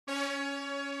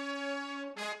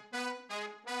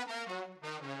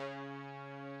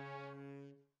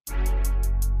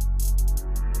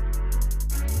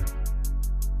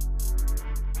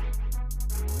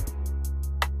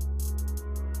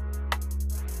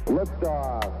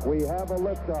Liftoff. We have a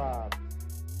liftoff.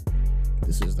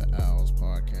 This is the Owls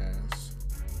Podcast.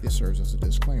 It serves as a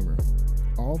disclaimer.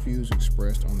 All views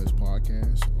expressed on this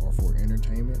podcast are for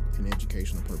entertainment and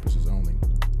educational purposes only.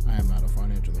 I am not a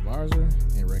financial advisor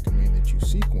and recommend that you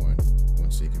seek one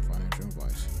when seeking financial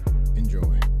advice.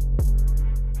 Enjoy.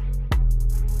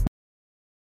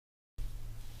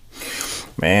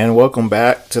 Man, welcome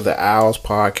back to the Owls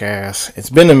Podcast. It's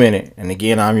been a minute, and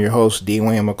again, I'm your host, D.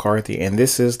 Wayne McCarthy, and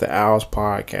this is the Owls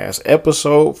Podcast,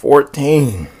 episode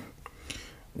 14.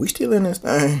 We still in this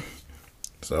thing.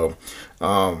 So,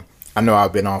 I know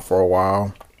I've been on for a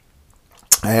while.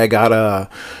 I had got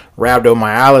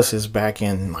rhabdomyolysis back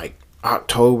in like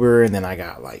October, and then I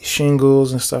got like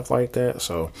shingles and stuff like that.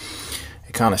 So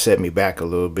it kind of set me back a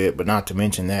little bit, but not to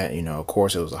mention that, of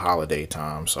course it was the holiday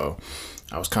time. So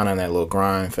I was kind of in that little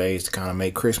grind phase to kind of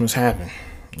make Christmas happen.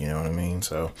 You know what I mean?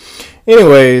 So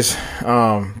anyways,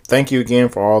 thank you again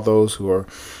for all those who are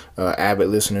avid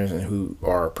listeners and who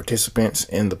are participants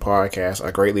in the podcast.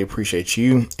 I greatly appreciate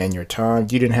you and your time.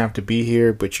 You didn't have to be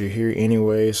here, but you're here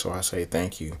anyway, so I say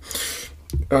thank you.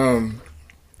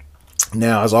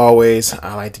 Now, as always,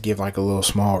 I like to give like a little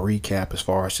small recap as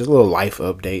far as just little life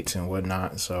updates and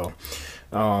whatnot. So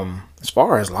as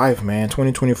far as life, man,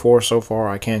 2024 so far,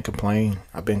 I can't complain.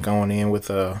 I've been going in with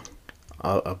a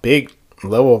big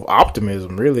level of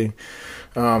optimism, really.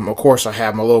 Of course, I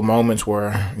have my little moments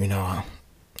where,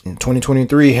 in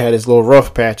 2023 had its little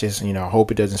rough patches. I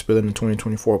hope it doesn't spill into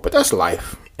 2024, but that's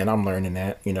life, and I'm learning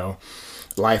that.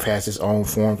 Life has its own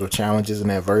forms of challenges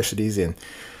and adversities, and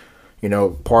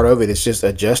part of it is just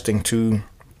adjusting to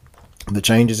the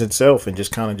changes itself and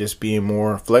just kind of just being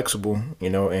more flexible,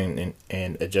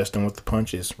 and adjusting with the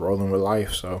punches, rolling with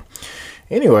life. So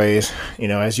anyways,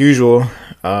 as usual,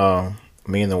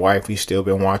 me and the wife, we still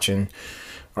been watching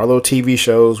our little TV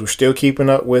shows. We're still keeping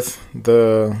up with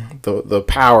the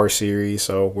Power series.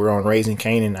 So we're on Raising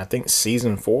Kanan, I think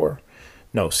season 3.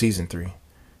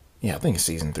 Yeah, I think it's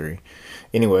season 3.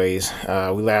 Anyways,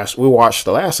 we watched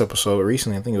the last episode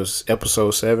recently. I think it was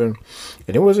episode 7,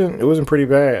 and it wasn't pretty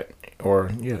bad, or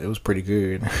yeah, it was pretty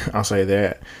good. I'll say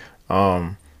that.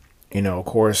 Of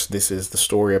course, this is the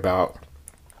story about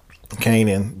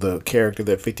Kanan, the character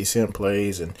that 50 Cent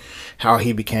plays, and how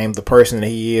he became the person that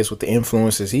he is with the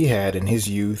influences he had in his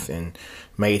youth and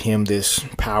made him this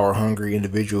power-hungry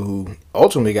individual who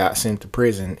ultimately got sent to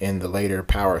prison in the later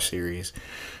Power series.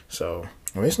 So,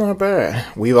 it's not bad.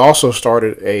 We've also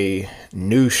started a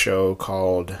new show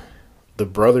called The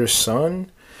Brother's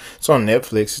Son. It's on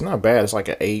Netflix. It's not bad. It's like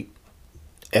an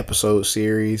 8-episode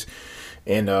series.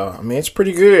 And, it's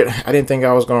pretty good. I didn't think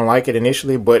I was going to like it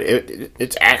initially, but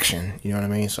it's action. You know what I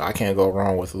mean? So I can't go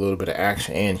wrong with a little bit of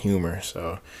action and humor.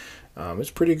 So,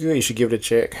 it's pretty good. You should give it a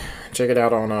check. Check it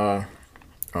out on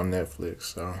Netflix.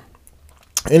 So,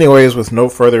 anyways, with no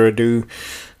further ado,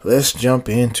 let's jump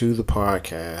into the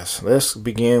podcast. Let's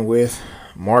begin with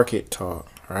market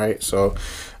talk. All right. So,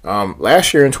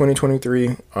 last year in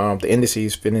 2023, the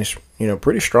indices finished,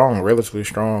 pretty strong, relatively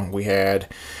strong. We had,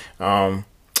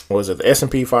 the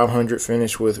S&P 500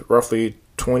 finished with roughly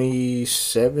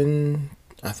 27,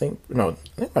 it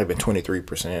might have been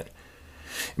 23%. It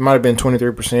might have been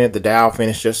 23%. The Dow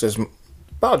finished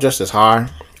about just as high,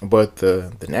 but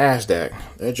the NASDAQ,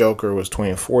 that joker was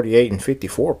between 48 and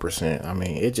 54%.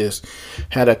 It just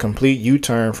had a complete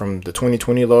U-turn from the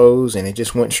 2020 lows, and it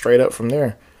just went straight up from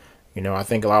there. I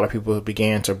think a lot of people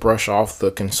began to brush off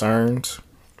the concerns,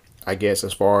 I guess,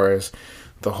 as far as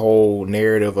the whole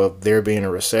narrative of there being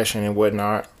a recession and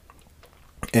whatnot.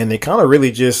 And they kind of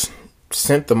really just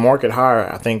sent the market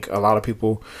higher. I think a lot of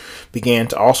people began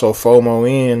to also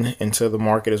FOMO into the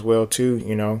market as well,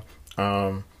 too.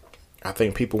 I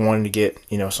think people wanted to get,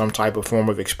 some type of form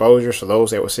of exposure. So those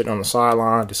that were sitting on the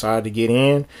sideline decided to get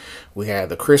in. We had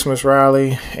the Christmas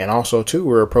rally, and also, too,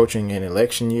 we're approaching an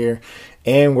election year,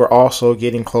 and we're also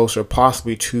getting closer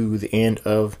possibly to the end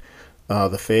of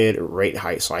the Fed rate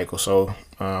hike cycle. So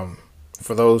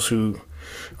for those who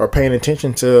are paying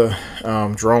attention to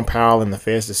Jerome Powell and the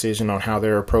Fed's decision on how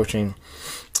they're approaching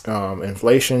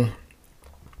inflation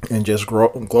and just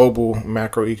global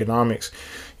macroeconomics,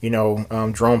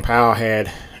 Jerome Powell had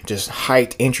just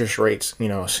hiked interest rates,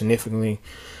 significantly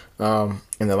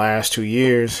in the last 2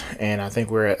 years, and I think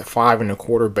we're at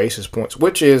 5.25 basis points,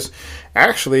 which is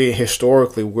actually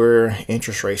historically where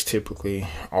interest rates typically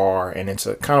are, and it's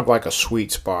a kind of like a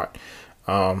sweet spot.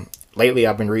 Lately,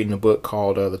 I've been reading a book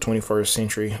called The 21st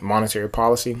Century Monetary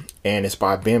Policy, and it's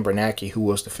by Ben Bernanke, who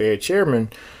was the Fed chairman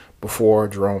before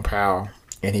Jerome Powell,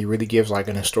 and he really gives like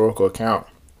an historical account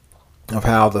of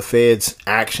how the Fed's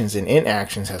actions and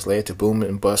inactions has led to boom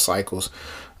and bust cycles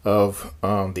of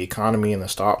the economy and the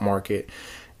stock market,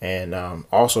 and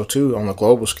also too on the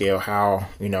global scale, how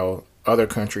other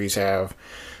countries have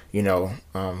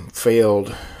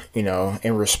failed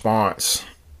in response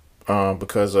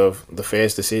because of the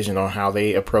Fed's decision on how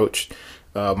they approach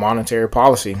monetary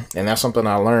policy. And that's something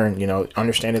I learned,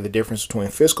 understanding the difference between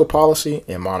fiscal policy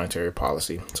and monetary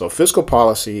policy. So fiscal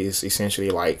policy is essentially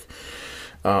like,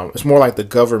 it's more like the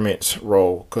government's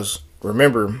role, because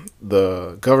remember,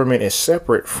 the government is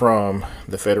separate from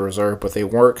the Federal Reserve, but they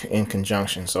work in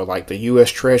conjunction. So like the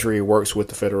U.S. Treasury works with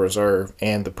the Federal Reserve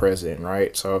and the president,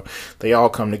 right? So they all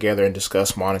come together and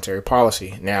discuss monetary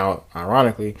policy. Now,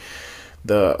 ironically,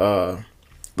 the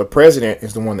president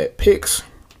is the one that picks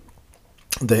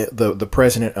the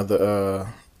president of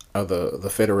the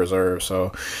Federal Reserve.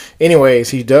 So anyways,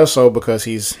 he does so because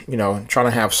he's trying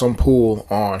to have some pull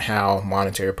on how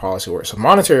monetary policy works. So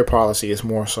monetary policy is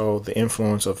more so the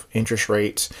influence of interest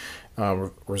rates,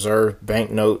 reserve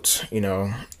banknotes,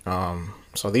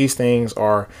 so these things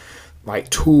are like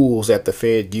tools that the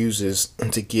Fed uses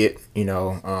to get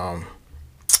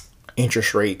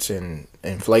interest rates and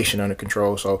inflation under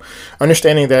control. So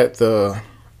understanding that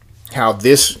how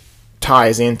this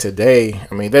ties in today,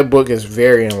 I mean, that book is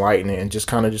very enlightening, and just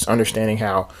kind of just understanding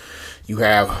how you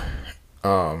have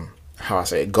how I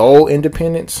say goal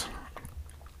independence,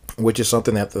 which is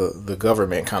something that the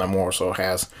government kind of more so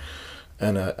has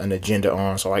an agenda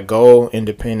on. So like goal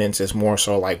independence is more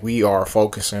so like we are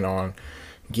focusing on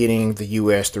getting the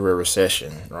U.S. through a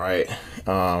recession, right?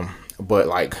 But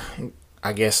like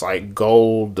I guess like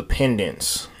goal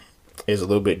dependence is a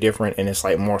little bit different, and it's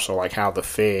like more so like how the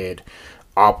Fed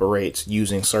operates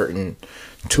using certain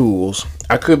tools.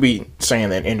 I could be saying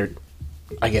that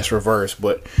I guess reverse,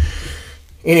 but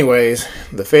anyways,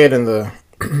 the Fed and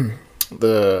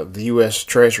the U.S.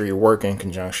 Treasury work in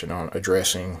conjunction on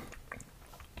addressing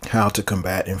how to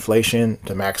combat inflation,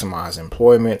 to maximize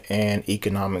employment and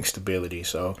economic stability.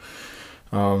 So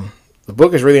the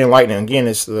book is really enlightening. Again,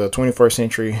 it's the 21st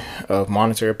Century of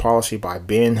Monetary Policy by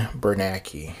Ben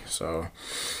Bernanke. So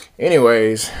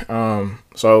anyways,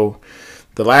 so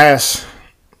the last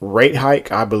rate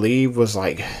hike, I believe, was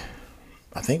like,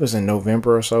 I think it was in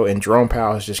November or so, and Jerome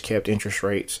Powell has just kept interest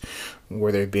rates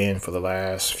where they've been for the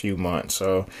last few months.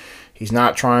 So he's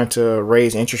not trying to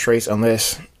raise interest rates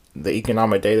unless the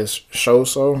economic data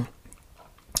shows so.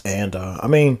 And I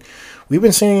mean, we've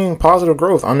been seeing positive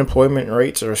growth. Unemployment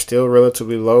rates are still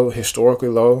relatively low, historically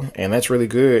low, and that's really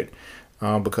good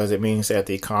because it means that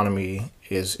the economy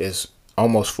is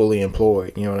almost fully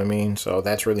employed. You know what I mean? So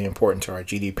that's really important to our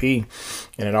GDP,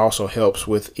 and it also helps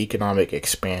with economic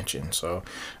expansion. So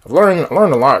I've learned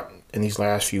a lot in these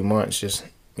last few months. Just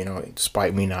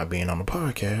despite me not being on the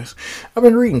podcast, I've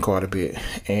been reading quite a bit,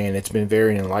 and it's been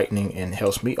very enlightening and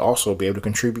helps me also be able to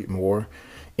contribute more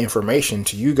information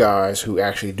to you guys who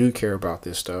actually do care about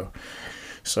this stuff.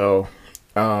 So,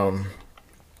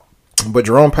 but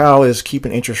Jerome Powell is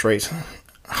keeping interest rates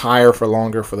higher for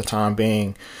longer for the time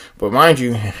being. But mind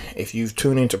you, if you've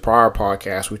tuned into prior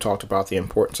podcasts, we talked about the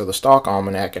importance of the stock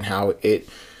almanac and how it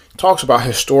talks about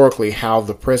historically how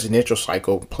the presidential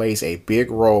cycle plays a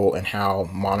big role in how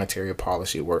monetary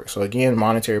policy works. So again,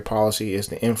 monetary policy is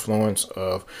the influence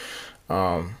of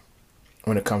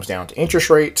when it comes down to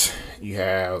interest rates. You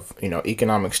have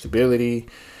economic stability,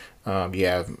 you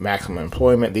have maximum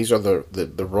employment. These are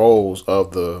the roles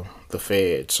of the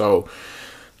Fed. So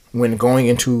when going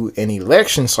into an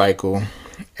election cycle,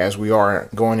 as we are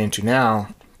going into now,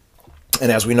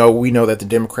 and as we know that the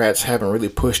Democrats haven't really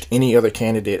pushed any other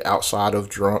candidate outside of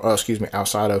Joe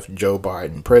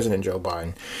Biden, President Joe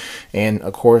Biden, and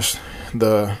of course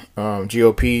the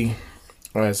GOP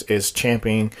is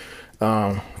championing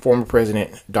former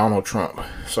President Donald Trump.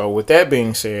 So with that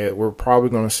being said, we're probably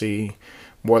going to see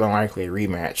more than likely a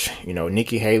rematch.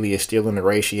 Nikki Haley is still in the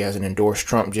race. She hasn't endorsed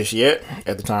Trump just yet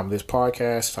at the time of this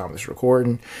podcast, time of this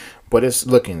recording, but it's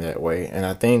looking that way. And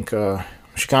I think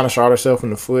she kind of shot herself in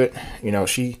the foot.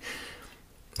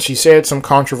 She said some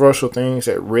controversial things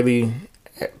that really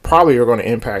probably are going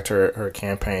to impact her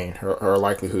campaign, her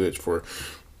likelihoods for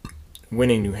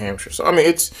winning New Hampshire. So, I mean,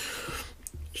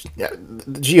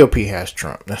 the GOP has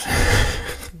Trump. That's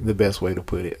the best way to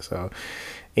put it. So,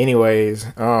 anyways,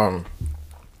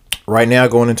 right now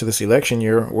going into this election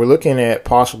year, we're looking at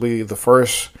possibly the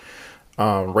first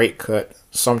rate cut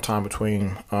sometime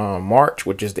between March,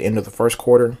 which is the end of the first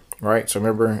quarter, right? So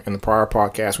remember in the prior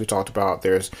podcast, we talked about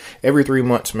there's every 3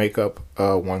 months make up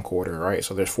 1 quarter, right?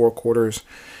 So there's 4 quarters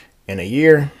in a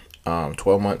year,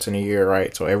 12 months in a year,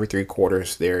 right? So every 3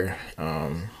 quarters there,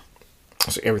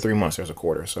 so every 3 months there's a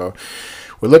quarter. So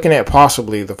we're looking at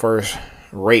possibly the first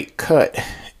rate cut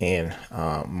in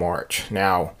March.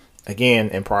 Now, again,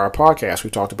 in prior podcasts, we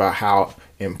talked about how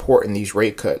important these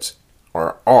rate cuts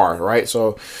are, right?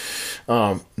 So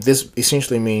this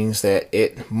essentially means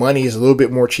that money is a little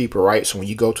bit more cheaper, right? So when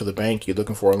you go to the bank, you're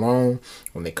looking for a loan.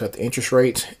 When they cut the interest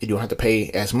rates, you don't have to pay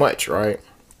as much, right?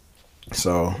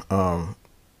 So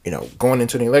going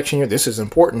into the election year, this is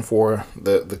important for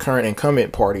the current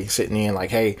incumbent party sitting in,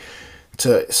 like, hey,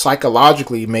 to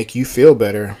psychologically make you feel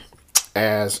better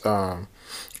as a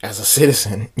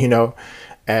citizen,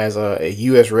 as a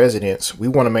U.S. resident. We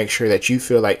want to make sure that you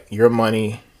feel like your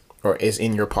money is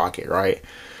in your pocket, right?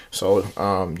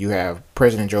 So you have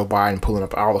President Joe Biden pulling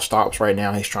up all the stops right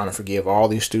now. He's trying to forgive all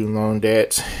these student loan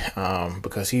debts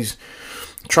because he's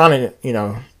trying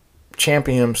to,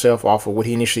 champion himself off of what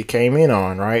he initially came in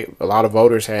on, right? A lot of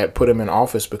voters had put him in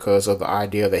office because of the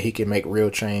idea that he can make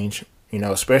real change,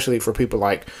 especially for people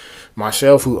like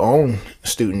myself who own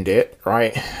student debt,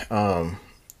 right?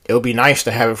 It'll be nice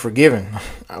to have it forgiven,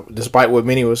 despite what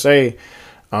many would say.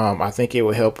 I think it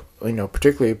would help,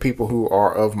 particularly people who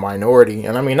are of minority.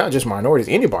 And I mean, not just minorities,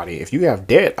 anybody. If you have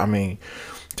debt, I mean,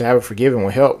 to have it forgiven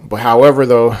will help. But however,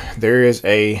 though, there is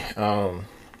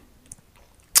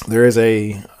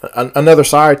another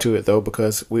side to it, though,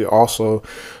 because we also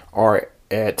are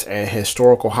at a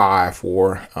historical high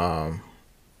for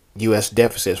U.S.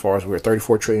 deficit, as far as we're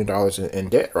 $34 trillion in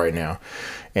debt right now.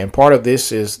 And part of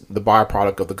this is the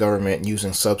byproduct of the government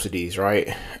using subsidies,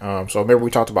 right? So remember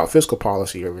we talked about fiscal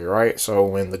policy earlier, right? So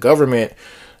when the government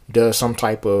does some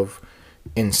type of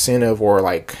incentive or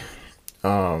like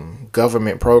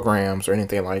government programs or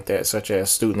anything like that, such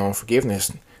as student loan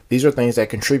forgiveness, these are things that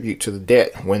contribute to the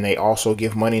debt. When they also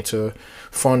give money to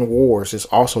fund wars, this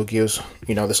also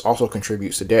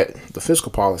contributes to debt, the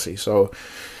fiscal policy. So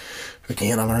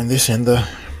again, I learned this in the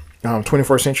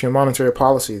 21st century monetary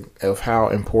policy of how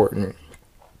important,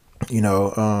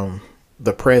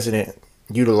 the president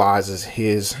utilizes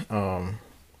his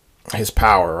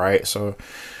power, right? So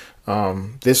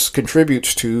this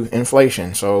contributes to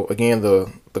inflation. So again,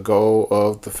 the goal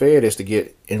of the Fed is to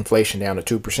get inflation down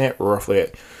to 2%, roughly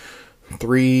at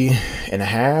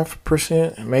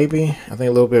 3.5%, maybe. I think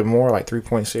a little bit more, like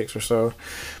 3.6 or so.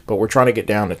 But we're trying to get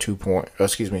down to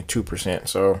 2%.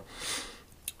 So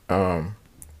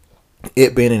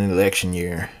it being an election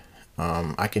year,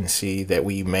 I can see that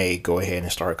we may go ahead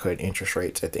and start cutting interest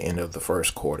rates at the end of the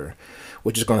first quarter,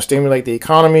 which is going to stimulate the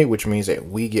economy, which means that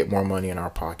we get more money in our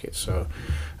pockets. So,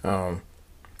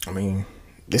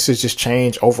 this is just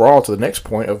change overall to the next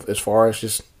point of as far as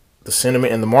just the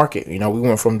sentiment in the market. We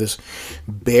went from this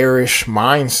bearish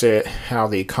mindset, how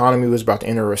the economy was about to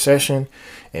enter a recession,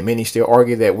 and many still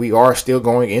argue that we are still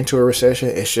going into a recession.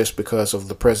 It's just because of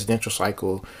the presidential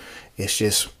cycle. It's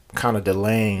just kind of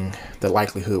delaying the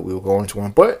likelihood we will go into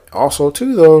one. But also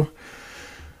too, though,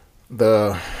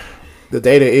 the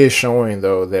data is showing,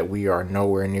 though, that we are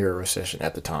nowhere near a recession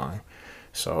at the time.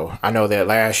 So I know that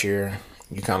last year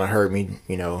you kind of heard me,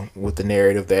 with the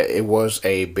narrative that it was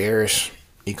a bearish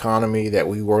economy, that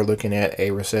we were looking at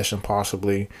a recession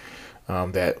possibly,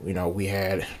 that, we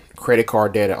had credit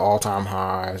card debt at all-time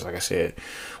highs. Like I said,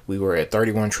 we were at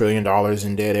 $31 trillion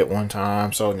in debt at one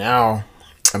time. So now,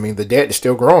 the debt is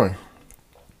still growing.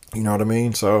 You know what I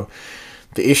mean? So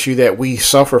the issue that we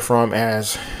suffer from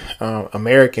as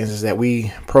Americans is that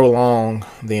we prolong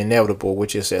the inevitable,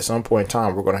 which is at some point in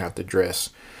time we're going to have to address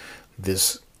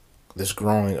this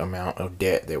growing amount of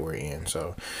debt that we're in.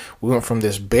 So we went from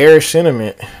this bearish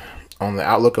sentiment on the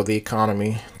outlook of the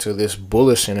economy to this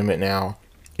bullish sentiment now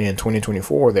in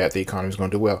 2024 that the economy is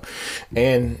going to do well.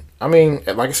 And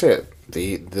like I said,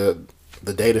 the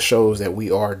data shows that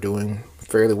we are doing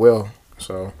fairly well.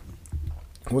 So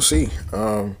we'll see.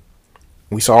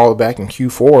 We saw back in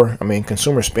Q4,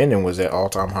 consumer spending was at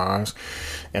all-time highs.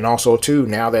 And also, too,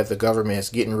 now that the government is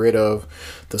getting rid of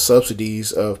the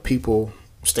subsidies of people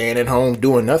staying at home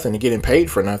doing nothing and getting paid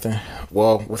for nothing,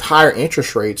 well, with higher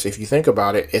interest rates, if you think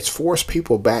about it, it's forced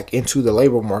people back into the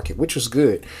labor market, which is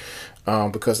good,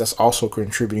 because that's also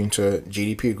contributing to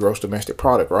GDP, gross domestic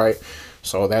product, right?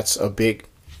 So that's a big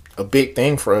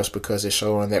thing for us because it's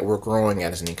showing that we're growing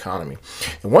as an economy.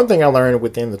 And one thing I learned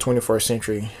within the 21st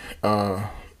century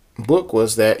book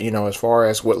was that, as far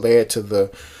as what led to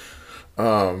the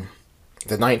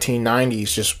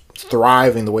 1990s just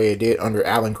thriving the way it did under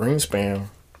Alan Greenspan,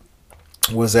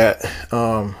 was that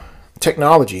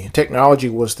technology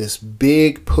was this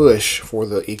big push for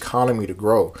the economy to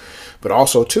grow. But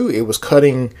also, too, it was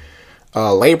cutting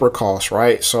labor costs,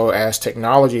 right? So as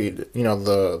technology,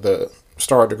 the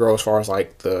started to grow, as far as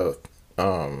like the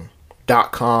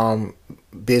 .com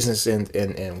business and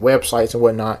websites and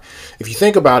whatnot. If you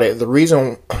think about it, the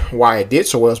reason why it did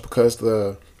so well is because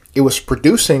it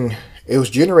was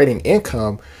generating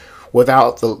income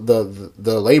without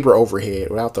the labor overhead,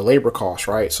 without the labor costs,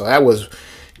 right? So that was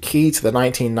key to the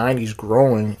 1990s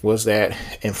growing, was that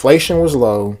inflation was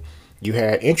low, you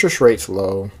had interest rates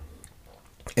low,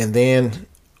 and then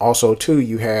also too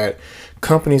you had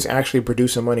companies actually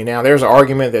producing money. Now there's an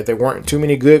argument that there weren't too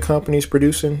many good companies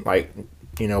producing, like,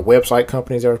 you know, website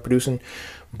companies that were producing,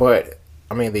 but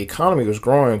I mean the economy was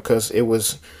growing because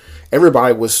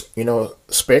everybody was, you know,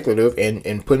 speculative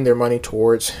and putting their money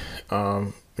towards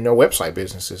you know, website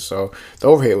businesses. So the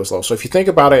overhead was low. So if you think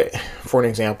about it, for an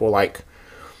example, like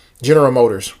General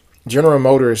Motors,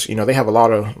 you know, they have a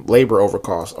lot of labor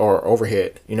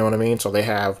overhead, you know what I mean? So they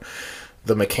have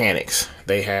the mechanics,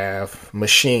 they have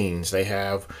machines, they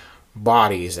have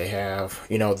bodies, they have,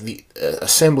 you know, the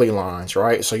assembly lines,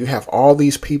 right? So you have all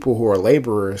these people who are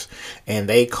laborers and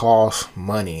they cost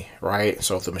money, right?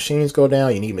 So if the machines go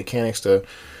down, you need mechanics to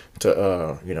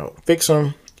you know, fix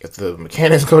them. If the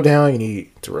mechanics go down, you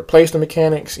need to replace the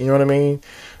mechanics, you know what I mean?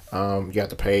 You have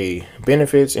to pay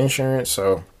benefits, insurance.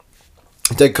 So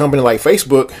take a company like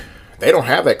Facebook, they don't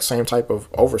have that same type of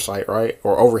oversight, right?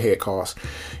 Or overhead costs.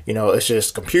 You know, it's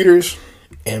just computers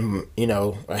and, you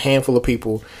know, a handful of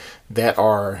people that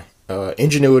are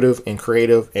ingenuitive and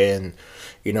creative and,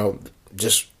 you know,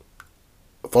 just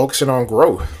focusing on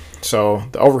growth. So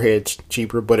the overhead's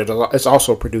cheaper, but it's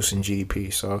also producing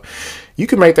GDP. So you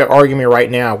can make that argument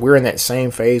right now. We're in that same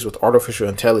phase with artificial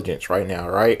intelligence right now,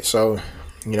 right? So,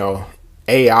 you know,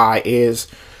 AI is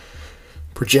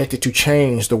projected to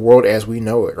change the world as we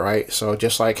know it, right? So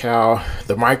just like how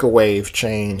the microwave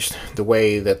changed the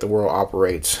way that the world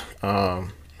operates,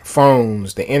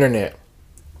 phones, the internet,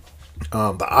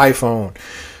 the iPhone,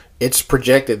 it's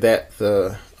projected that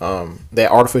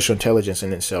that artificial intelligence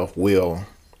in itself will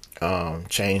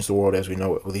change the world as we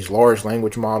know it, with these large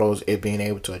language models, it being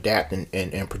able to adapt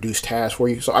and produce tasks for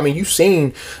you. So, I mean, you've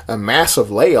seen a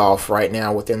massive layoff right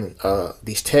now within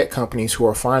these tech companies who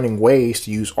are finding ways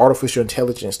to use artificial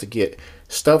intelligence to get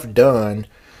stuff done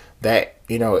that,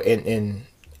 you know, in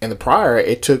the prior,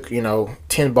 it took, you know,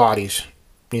 10 bodies,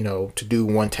 you know, to do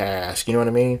one task. You know what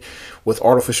I mean? With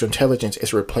artificial intelligence,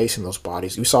 it's replacing those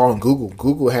bodies. You saw on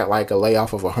Google had like a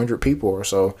layoff of 100 people or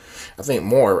so. I think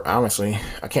more, honestly.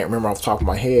 I can't remember off the top of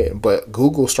my head, but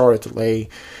Google started to lay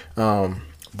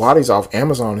bodies off.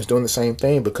 Amazon is doing the same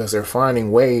thing because they're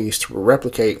finding ways to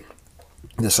replicate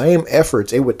the same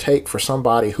efforts it would take for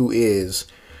somebody who is,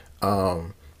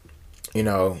 you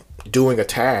know, doing a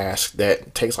task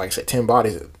that takes, like I said, 10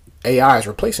 bodies. AI is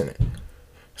replacing it.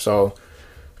 So,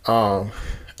 I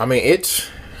mean, it's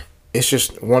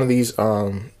just one of these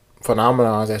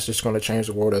phenomena that's just going to change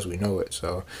the world as we know it.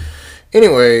 So,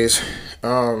 anyways,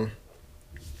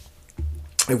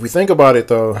 if we think about it,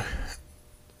 though,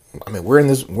 I mean, we're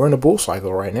in a bull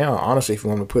cycle right now. Honestly, if you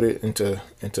want to put it into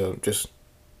just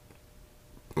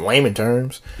layman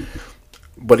terms,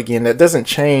 but again, that doesn't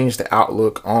change the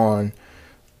outlook on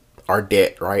our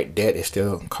debt. Right, debt is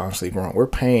still constantly growing. We're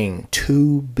paying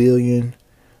 $2 billion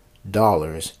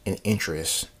in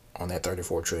interest on that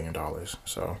 $34 trillion.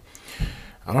 So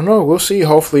I don't know. We'll see.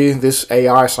 Hopefully this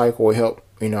AI cycle will help,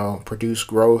 you know, produce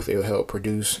growth. It will help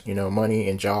produce, you know, money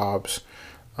and jobs,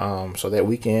 so that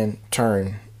we can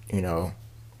turn, you know,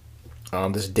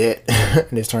 this debt,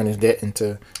 turn this debt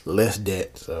into less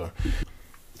debt. So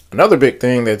another big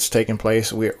thing that's taking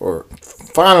place, we're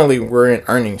in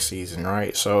earnings season,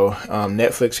 right? So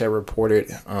Netflix had reported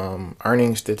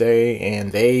earnings today,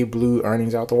 and they blew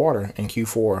earnings out the water in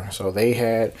Q4. So they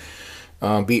had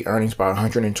beat earnings by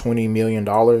 $120 million,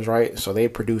 right? So they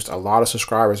produced a lot of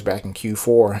subscribers back in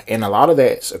Q4, and a lot of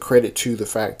that's a credit to the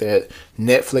fact that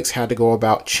Netflix had to go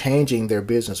about changing their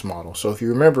business model. So if you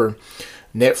remember,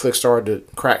 Netflix started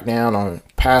to crack down on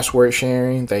password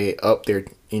sharing. They upped their,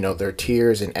 you know, their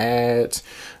tiers and ads.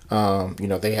 You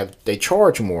know, they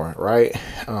charge more, right?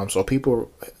 So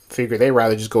people figure they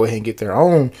rather just go ahead and get their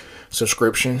own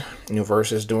subscription, you know,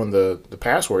 versus doing the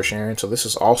password sharing. So this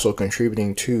is also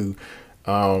contributing to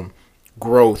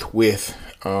growth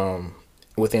within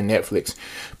Netflix.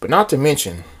 But not to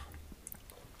mention,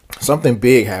 something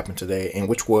big happened today, in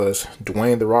which was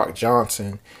Dwayne "The Rock"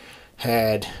 Johnson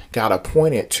had got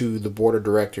appointed to the board of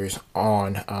directors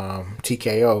on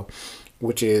TKO,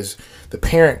 which is the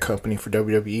parent company for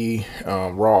WWE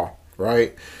Raw,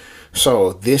 right?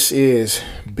 So this is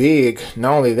big.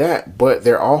 Not only that, but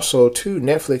they're also too,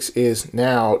 Netflix is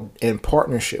now in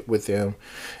partnership with them,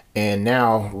 And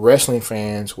now wrestling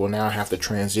fans will now have to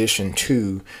transition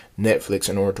to Netflix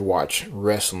in order to watch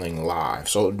wrestling live.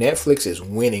 So Netflix is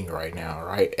winning right now,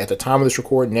 right? At the time of this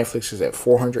recording, Netflix is at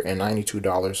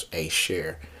 $492 a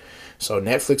share. So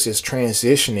Netflix is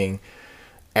transitioning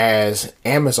as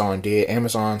Amazon did.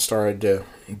 Amazon started to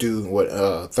do what,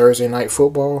 Thursday Night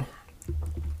Football.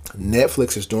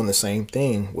 Netflix is doing the same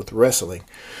thing with wrestling.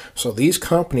 So these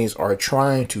companies are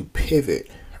trying to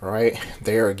pivot, right?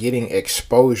 They are getting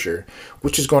exposure,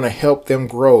 which is going to help them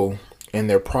grow in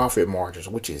their profit margins,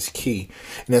 which is key.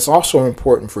 And it's also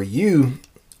important for you,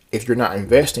 if you're not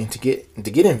investing, to get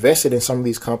invested in some of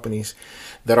these companies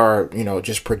that are,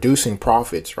 just producing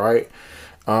profits, right?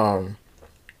 In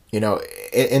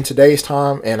today's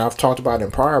time, and I've talked about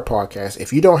in prior podcasts,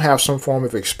 if you don't have some form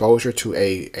of exposure to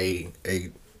a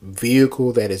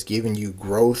vehicle that is giving you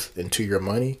growth into your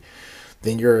money,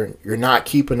 then you're not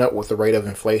keeping up with the rate of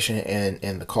inflation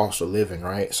and the cost of living,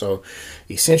 right? So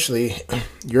essentially,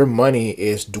 your money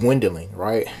is dwindling,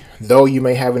 right? Though you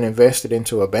may have it invested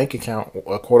into a bank account,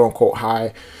 a quote unquote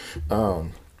high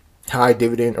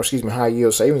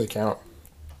yield savings account,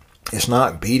 it's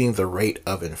not beating the rate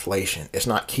of inflation. It's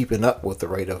not keeping up with the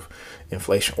rate of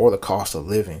inflation or the cost of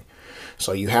living.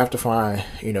 So you have to find,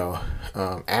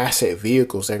 asset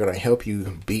vehicles that are going to help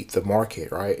you beat the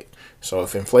market, right? So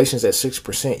if inflation is at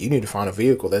 6%, you need to find a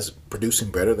vehicle that's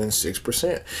producing better than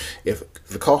 6%. If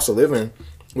the cost of living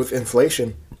with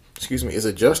inflation, is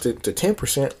adjusted to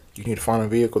 10%, you need to find a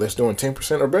vehicle that's doing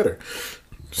 10% or better.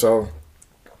 So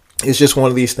it's just one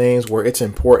of these things where it's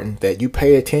important that you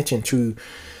pay attention to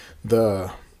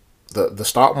the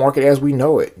stock market as we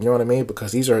know it. You know what I mean?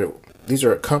 Because these are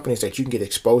companies that you can get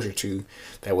exposure to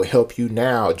that will help you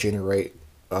now generate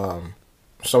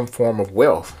some form of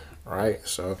wealth, right?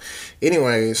 So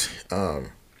anyways,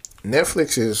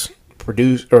 Netflix is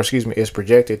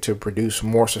projected to produce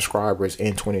more subscribers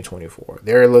in 2024.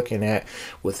 They're looking at,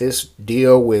 with this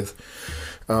deal with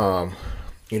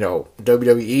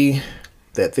WWE,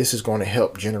 that this is going to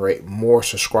help generate more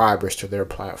subscribers to their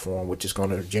platform, which is going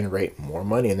to generate more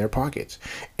money in their pockets.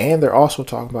 And they're also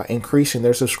talking about increasing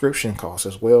their subscription costs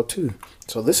as well too.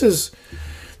 So this is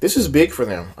big for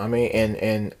them. I mean,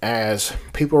 and as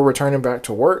people are returning back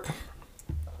to work,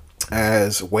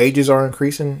 as wages are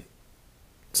increasing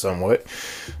somewhat,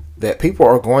 that people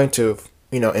are going to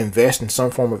invest in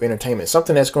some form of entertainment,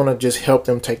 something that's going to just help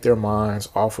them take their minds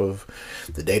off of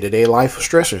the day-to-day life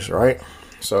stressors, right?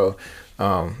 So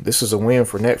this is a win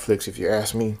for Netflix, if you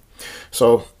ask me.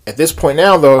 So at this point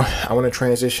now, though, I want to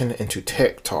transition into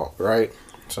tech talk, right?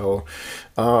 So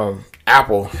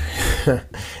Apple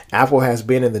Apple has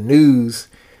been in the news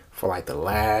for like the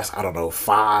last,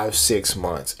 5-6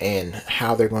 months, and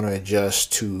how they're going to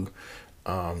adjust to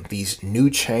these new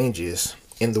changes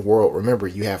in the world. Remember,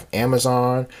 you have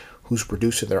Amazon, who's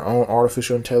producing their own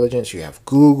artificial intelligence. You have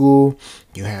Google,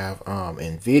 you have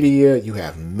Nvidia, you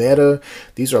have Meta.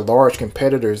 These are large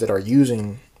competitors that are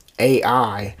using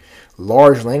AI,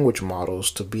 large language models,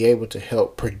 to be able to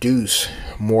help produce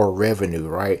more revenue,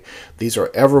 right? These are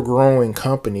ever-growing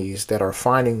companies that are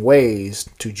finding ways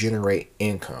to generate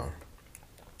income.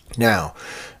 Now,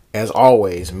 as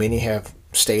always, many have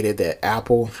stated that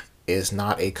Apple is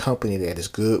not a company that is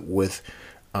good with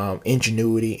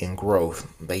ingenuity and growth.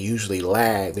 They usually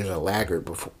lag. There's a laggard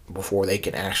before they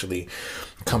can actually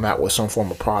come out with some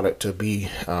form of product to be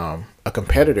a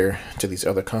competitor to these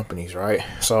other companies, right?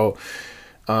 So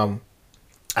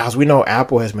as we know,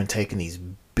 Apple has been taking these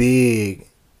big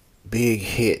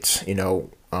hits.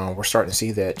 We're starting to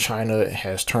see that China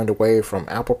has turned away from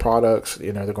Apple products.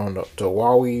 They're going to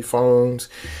Huawei phones.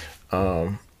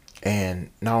 And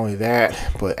not only that,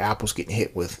 but Apple's getting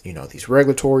hit with, these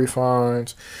regulatory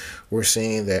fines. We're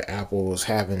seeing that Apple's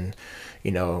having,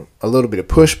 a little bit of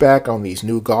pushback on these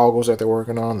new goggles that they're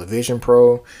working on, the Vision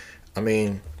Pro. I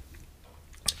mean,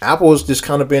 Apple's just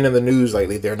kind of been in the news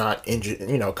lately. They're not,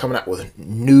 coming out with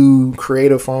new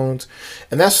creative phones.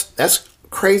 And that's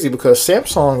crazy, because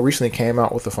Samsung recently came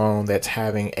out with a phone that's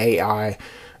having AI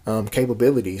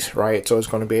capabilities, right? So it's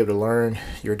going to be able to learn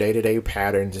your day-to-day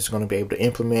patterns. It's going to be able to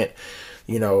implement,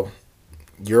 your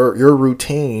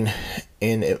routine,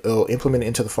 and it'll implement it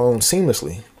into the phone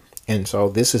seamlessly. And so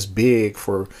this is big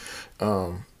for,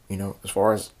 as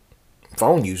far as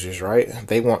phone users, right?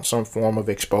 They want some form of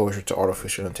exposure to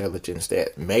artificial intelligence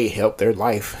that may help their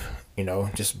life,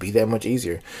 just be that much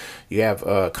easier. You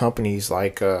have companies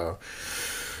like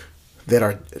that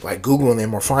are like Google and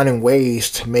them are finding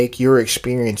ways to make your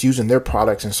experience using their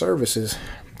products and services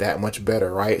that much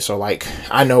better, right? So like,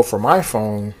 I know for my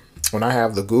phone, when I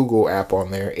have the Google app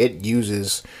on there, it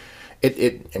uses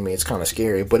it. I mean, it's kind of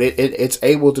scary, but it's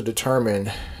able to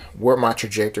determine where my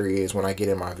trajectory is when I get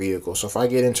in my vehicle. So if I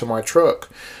get into my truck,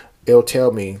 it'll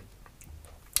tell me,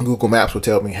 Google Maps will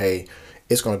tell me, hey,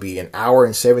 it's going to be an hour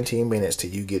and 17 minutes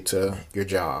till you get to your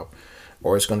job.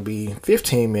 Or it's going to be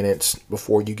 15 minutes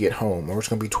before you get home. Or it's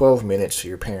going to be 12 minutes to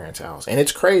your parents' house. And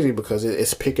it's crazy because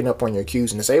it's picking up on your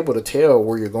cues. And it's able to tell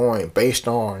where you're going based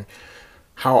on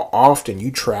how often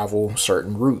you travel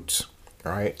certain routes.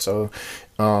 Right? So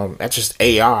that's just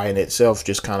AI in itself,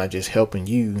 just kind of just helping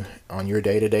you on your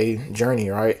day-to-day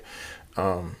journey. Right?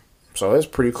 So it's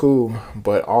pretty cool.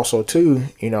 But also, too,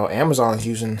 Amazon is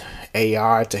using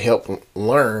AI to help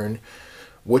learn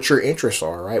what your interests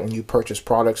are, right? When you purchase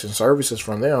products and services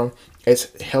from them,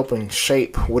 it's helping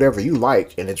shape whatever you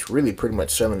like, and it's really pretty much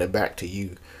selling it back to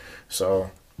you. So,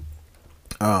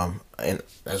 and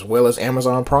as well as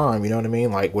Amazon Prime, you know what I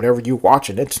mean? Like whatever you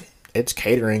watching, it's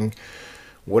catering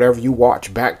whatever you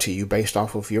watch back to you based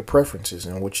off of your preferences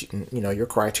and what your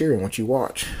criteria and what you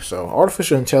watch. So,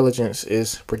 artificial intelligence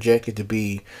is projected to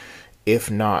be, if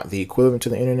not the equivalent to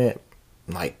the internet,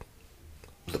 like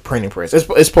the printing press.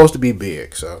 It's supposed to be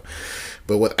big. So,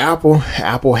 but with Apple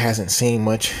hasn't seen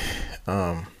much,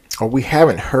 or we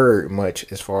haven't heard much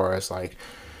as far as like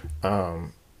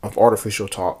of artificial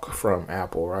talk from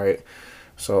Apple, right?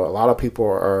 So a lot of people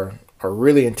are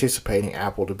really anticipating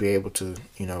Apple to be able to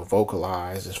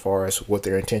vocalize as far as what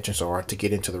their intentions are to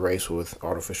get into the race with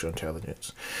artificial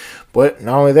intelligence. But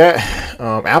not only that,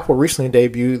 Apple recently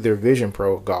debuted their Vision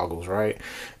Pro goggles, right?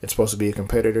 It's supposed to be a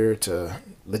competitor to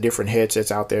the different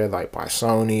headsets out there, like by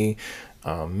Sony,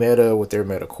 Meta with their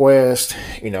Meta Quest,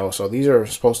 so these are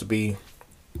supposed to be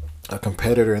a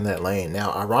competitor in that lane.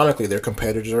 Now, ironically, their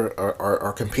competitors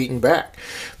are competing back.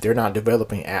 They're not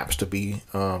developing apps to be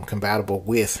compatible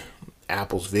with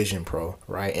Apple's Vision Pro,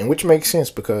 right? And which makes sense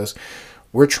because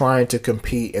we're trying to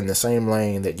compete in the same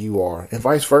lane that you are, and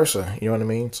vice versa. You know what I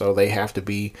mean? So they have to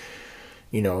be,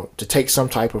 to take some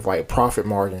type of like profit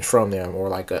margins from them, or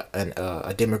like a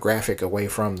demographic away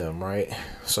from them, right?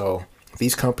 So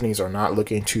these companies are not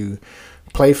looking to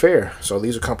play fair. So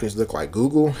these are companies look like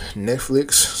Google,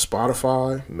 Netflix,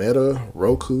 Spotify, Meta,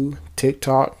 Roku,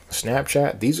 TikTok,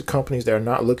 Snapchat. These are companies that are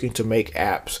not looking to make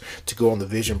apps to go on the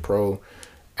Vision Pro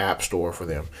app store for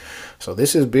them. So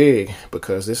this is big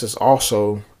because this is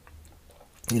also,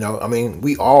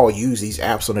 we all use these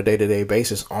apps on a day-to-day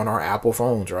basis on our Apple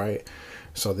phones, right?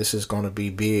 So this is going to be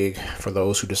big for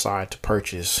those who decide to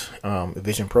purchase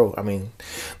Vision Pro. I mean,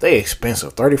 they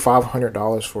expensive,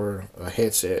 $3,500 for a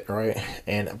headset, right?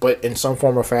 But in some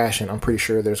form or fashion, I'm pretty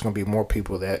sure there's going to be more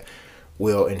people that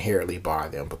will inherently buy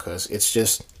them, because it's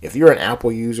just, if you're an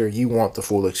Apple user, you want the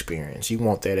full experience, you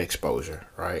want that exposure,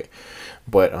 right?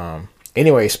 But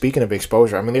anyway, speaking of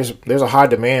exposure, I mean, there's a high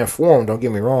demand for them. Don't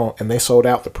get me wrong, and they sold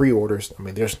out the pre-orders. I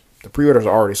mean, the pre-orders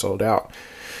are already sold out.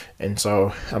 And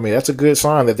so, I mean, that's a good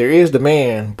sign that there is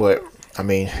demand, but I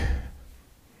mean,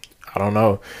 I don't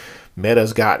know.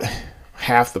 Meta's got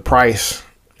half the price,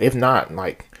 if not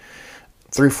like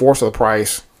 3/4 of the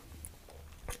price,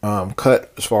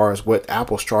 cut as far as what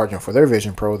Apple's charging for their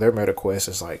Vision Pro. Their Meta Quest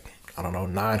is like, I don't know,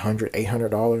 $900,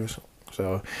 $800.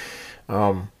 So,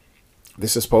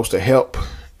 this is supposed to help,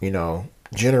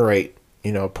 generate,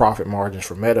 profit margins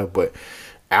for Meta, but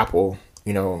Apple,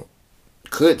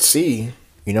 could see,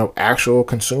 actual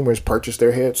consumers purchase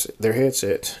their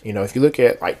headsets. If you look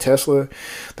at like Tesla,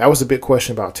 that was a big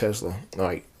question about Tesla.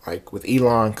 Like with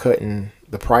Elon cutting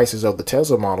the prices of the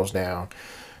Tesla models down,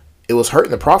 it was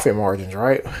hurting the profit margins,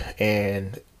 right?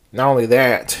 And not only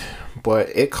that, but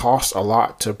it costs a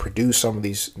lot to produce some of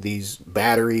these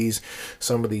batteries,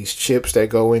 some of these chips that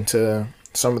go into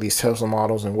some of these Tesla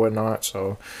models and whatnot.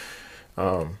 So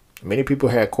many people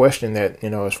had questioned that,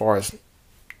 as far as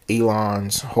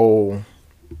Elon's whole,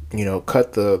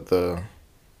 cut the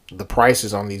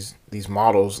prices on these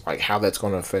models, like how that's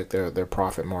going to affect their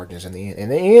profit margins in the end. In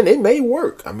the end, it may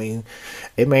work. I mean,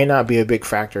 it may not be a big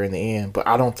factor in the end, but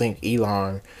I don't think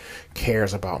Elon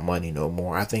cares about money no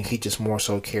more. I think he just more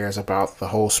so cares about the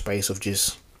whole space of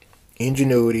just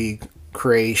ingenuity,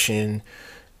 creation,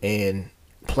 and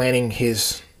planting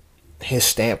his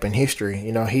stamp in history.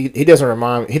 He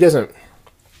doesn't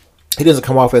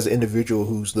come off as an individual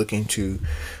who's looking to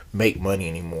make money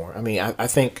anymore. I mean, I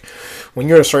think when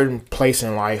you're at a certain place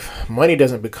in life, money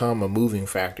doesn't become a moving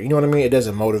factor. You know what I mean? It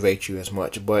doesn't motivate you as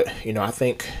much. But, I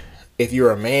think if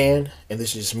you're a man, and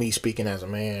this is just me speaking as a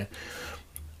man,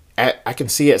 I can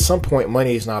see at some point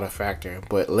money is not a factor,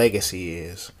 but legacy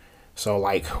is. So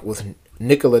like with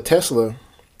Nikola Tesla,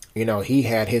 he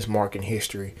had his mark in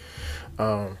history.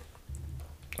 There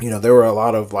were a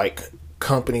lot of like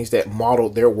companies that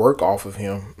modeled their work off of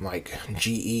him, like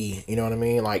GE, you know what I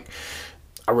mean? Like,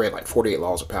 I read like 48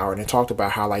 Laws of Power, and it talked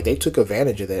about how like they took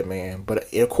advantage of that man.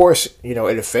 But of course, it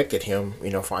affected him,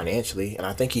 financially, and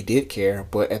I think he did care.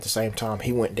 But at the same time,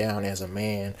 he went down as a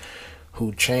man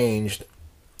who changed,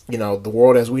 the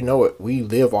world as we know it. We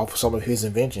live off of some of his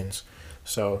inventions.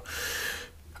 So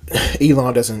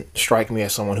Elon doesn't strike me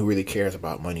as someone who really cares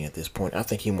about money at this point. I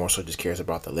think he more so just cares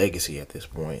about the legacy at this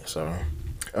point. So,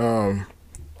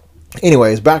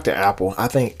 anyways, back to Apple. I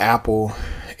think Apple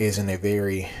is in a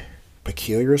very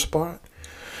peculiar spot,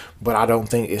 but I don't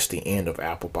think it's the end of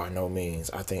Apple by no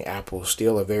means. I think Apple's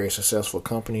still a very successful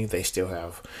company. They still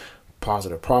have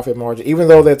positive profit margin, even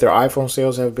though that their iPhone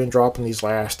sales have been dropping these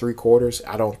last 3 quarters.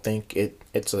 I don't think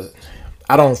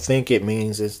I don't think it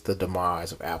means it's the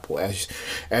demise of Apple.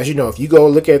 As you know, if you go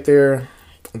look at their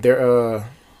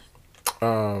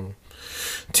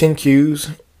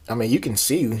 10Qs, I mean, you can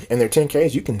see in their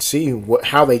 10Ks, you can see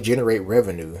how they generate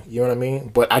revenue. You know what I mean?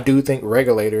 But I do think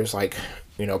regulators, like,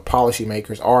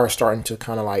 policymakers, are starting to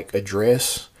kind of like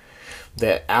address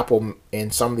that Apple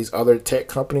and some of these other tech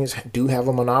companies do have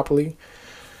a monopoly.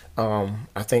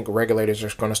 I think regulators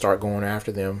are going to start going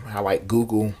after them. How like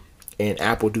Google and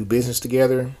Apple do business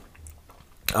together.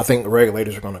 I think the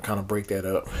regulators are going to kind of break that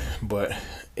up, but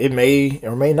it may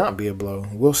or may not be a blow.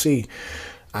 We'll see.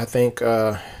 I think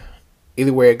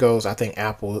either way it goes, I think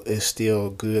Apple is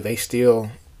still good. They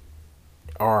still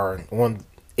are one,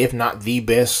 if not the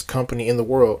best company in the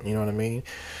world. You know what I mean?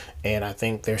 And I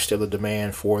think there's still a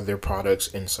demand for their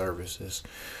products and services.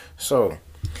 So,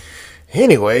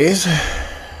 anyways,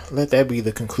 let that be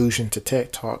the conclusion to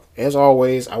Tech Talk. As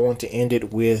always, I want to end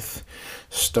it with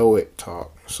Stoic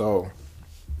Talk. So,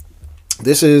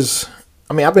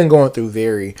 I've been going through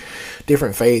very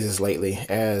different phases lately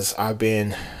as I've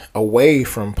been away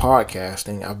from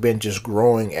podcasting. I've been just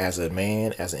growing as a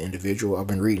man, as an individual. I've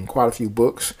been reading quite a few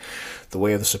books. The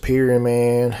Way of the Superior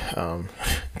Man,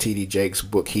 T.D. Jakes'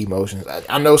 book, He Motions.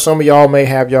 I know some of y'all may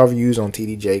have y'all views on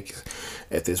T.D. Jakes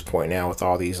at this point now with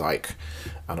all these, like,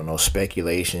 I don't know,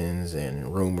 speculations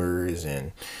and rumors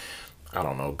and, I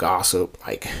don't know, gossip.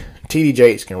 Like, T.D.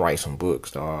 Jakes can write some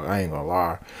books, dog. I ain't gonna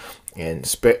lie. And,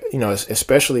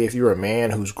 especially if you're a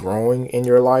man who's growing in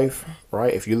your life,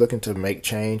 right? If you're looking to make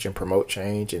change and promote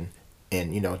change and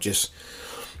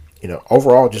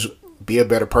overall just be a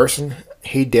better person,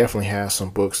 he definitely has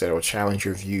some books that will challenge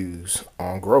your views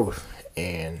on growth.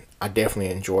 And I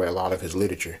definitely enjoy a lot of his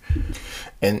literature.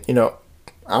 And,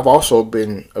 I've also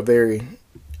been a very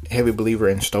heavy believer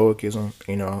in Stoicism,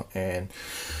 and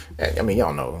I mean,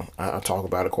 y'all know, I talk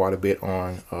about it quite a bit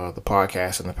on the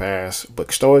podcast in the past,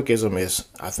 but Stoicism is,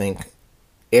 I think,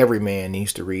 every man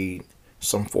needs to read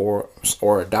some form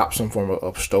or adopt some form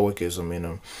of Stoicism in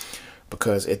them,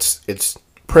 because it's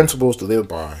principles to live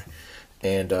by.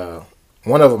 And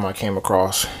one of them I came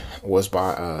across was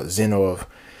by Zeno of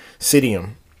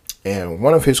Citium, and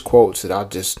one of his quotes that I've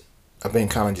been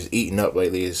kind of just eating up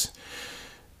lately is,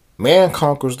 "Man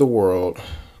conquers the world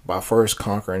by first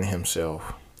conquering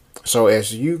himself." So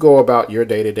as you go about your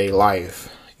day-to-day life,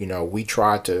 we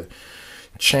try to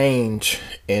change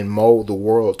and mold the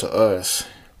world to us.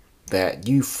 That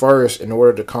you first, in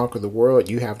order to conquer the world,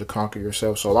 you have to conquer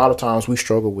yourself. So a lot of times we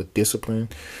struggle with discipline.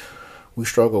 We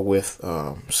struggle with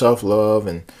self-love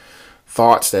and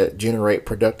thoughts that generate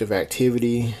productive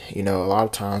activity. A lot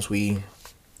of times we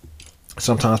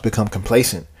sometimes become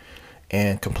complacent.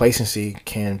 And complacency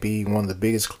can be one of the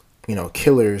biggest,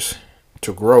 killers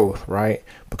to growth, right?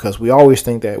 Because we always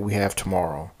think that we have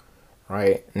tomorrow,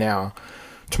 right? Now,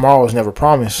 tomorrow is never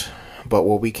promised, but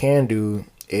what we can do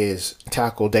is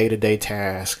tackle day-to-day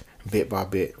tasks bit by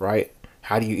bit, right?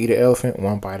 How do you eat an elephant?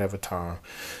 One bite at a time.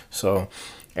 So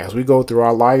as we go through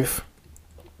our life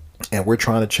and we're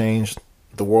trying to change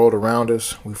the world around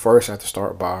us, we first have to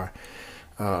start by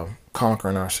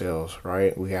conquering ourselves,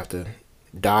 right? We have to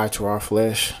die to our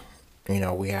flesh.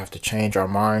 We have to change our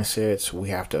mindsets. We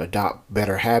have to adopt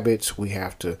better habits. We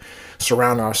have to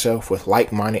surround ourselves with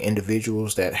like-minded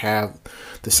individuals that have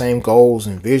the same goals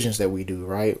and visions that we do,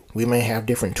 right? We may have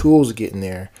different tools to get in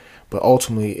there, but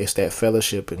ultimately it's that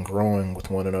fellowship and growing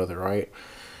with one another, right?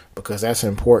 Because that's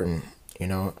important.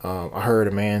 I heard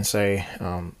a man say,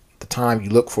 the time you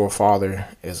look for a father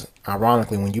is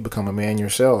ironically when you become a man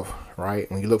yourself,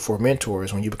 right? When you look for a mentor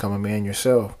is when you become a man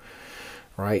yourself.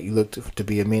 Right, you look to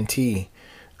be a mentee,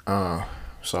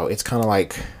 so it's kind of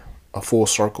like a full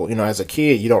circle. As a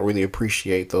kid, you don't really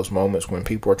appreciate those moments when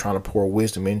people are trying to pour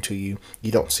wisdom into you.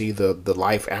 You don't see the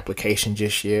life application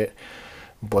just yet,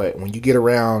 but when you get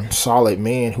around solid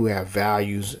men who have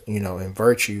values, and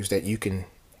virtues that you can,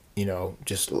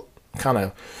 just kind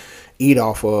of eat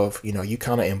off of, you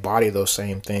kind of embody those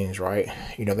same things, right?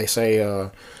 They say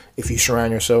if you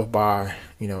surround yourself by,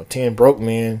 10 broke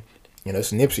men,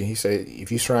 it's Nipsey. He said,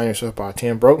 if you surround yourself by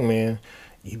 10 broke men,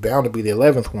 you bound to be the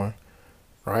 11th one,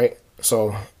 right?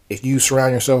 So if you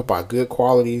surround yourself by good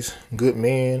qualities, good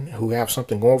men who have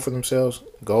something going for themselves,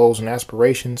 goals and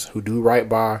aspirations, who do right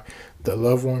by the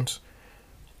loved ones,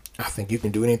 I think you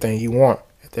can do anything you want.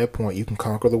 At that point, you can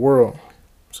conquer the world.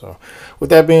 So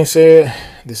with that being said,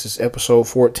 this is episode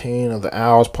 14 of the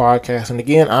Owls podcast. And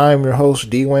again, I'm your host,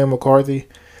 D. Wayne McCarthy.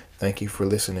 Thank you for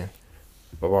listening.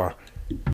 Bye-bye.